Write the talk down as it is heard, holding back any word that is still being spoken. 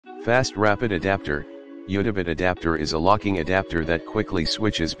Fast Rapid Adapter. UTEBIT adapter is a locking adapter that quickly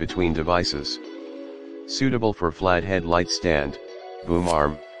switches between devices. Suitable for flathead light stand, boom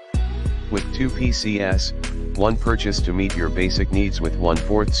arm. With 2PCS, one purchase to meet your basic needs with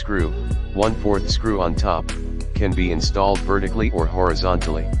 1/4 screw, 1/4 screw on top, can be installed vertically or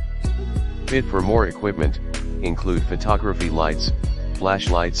horizontally. Fit for more equipment, include photography lights,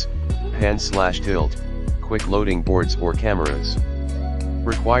 flashlights, pan/tilt, quick loading boards or cameras.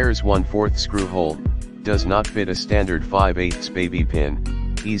 Requires 1/4 screw hole, does not fit a standard 5/8 baby pin,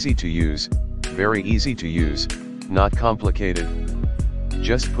 easy to use, very easy to use, not complicated.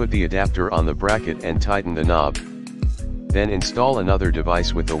 Just put the adapter on the bracket and tighten the knob. Then install another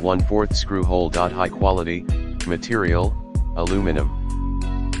device with a 1/4 screw hole. High quality, material, aluminum.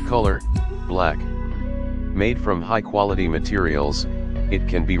 Color, black. Made from high quality materials, it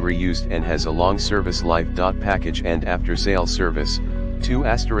can be reused and has a long service life. Package and after sale service,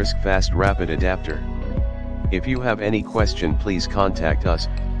 2* Fast Rapid Adapter. If you have any question, please contact us,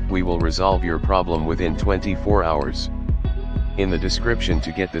 we will resolve your problem within 24 hours. In the description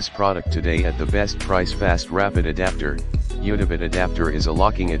to get this product today at the best price. Fast Rapid Adapter. UTEBIT adapter is a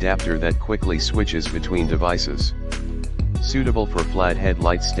locking adapter that quickly switches between devices. Suitable for flathead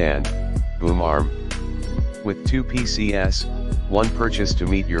light stand, boom arm. With 2PCS, one purchase to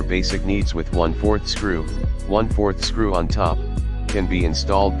meet your basic needs with 1/4 screw, 1/4 screw on top, can be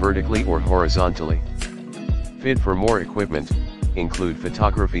installed vertically or horizontally. Fit for more equipment, include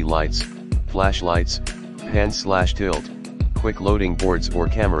photography lights, flashlights, pan/tilt, quick loading boards or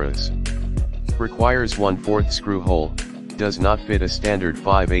cameras. Requires 1/4 screw hole, does not fit a standard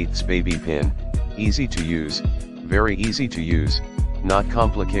 5/8 baby pin, easy to use, very easy to use, not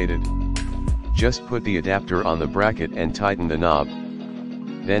complicated. Just put the adapter on the bracket and tighten the knob.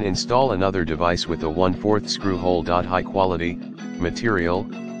 Then install another device with a 1/4 screw hole. High quality, material,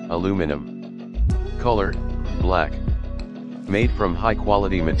 aluminum. Color, black. Made from high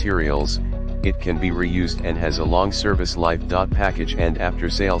quality materials, it can be reused and has a long service life. Package and after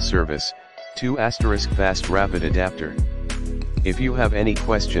sale service, 2* Fast Rapid Adapter. If you have any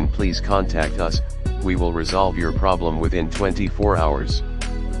question, please contact us, we will resolve your problem within 24 hours.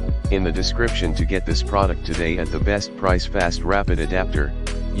 In the description to get this product today at the best price. Fast Rapid Adapter.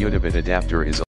 UTEBIT adapter is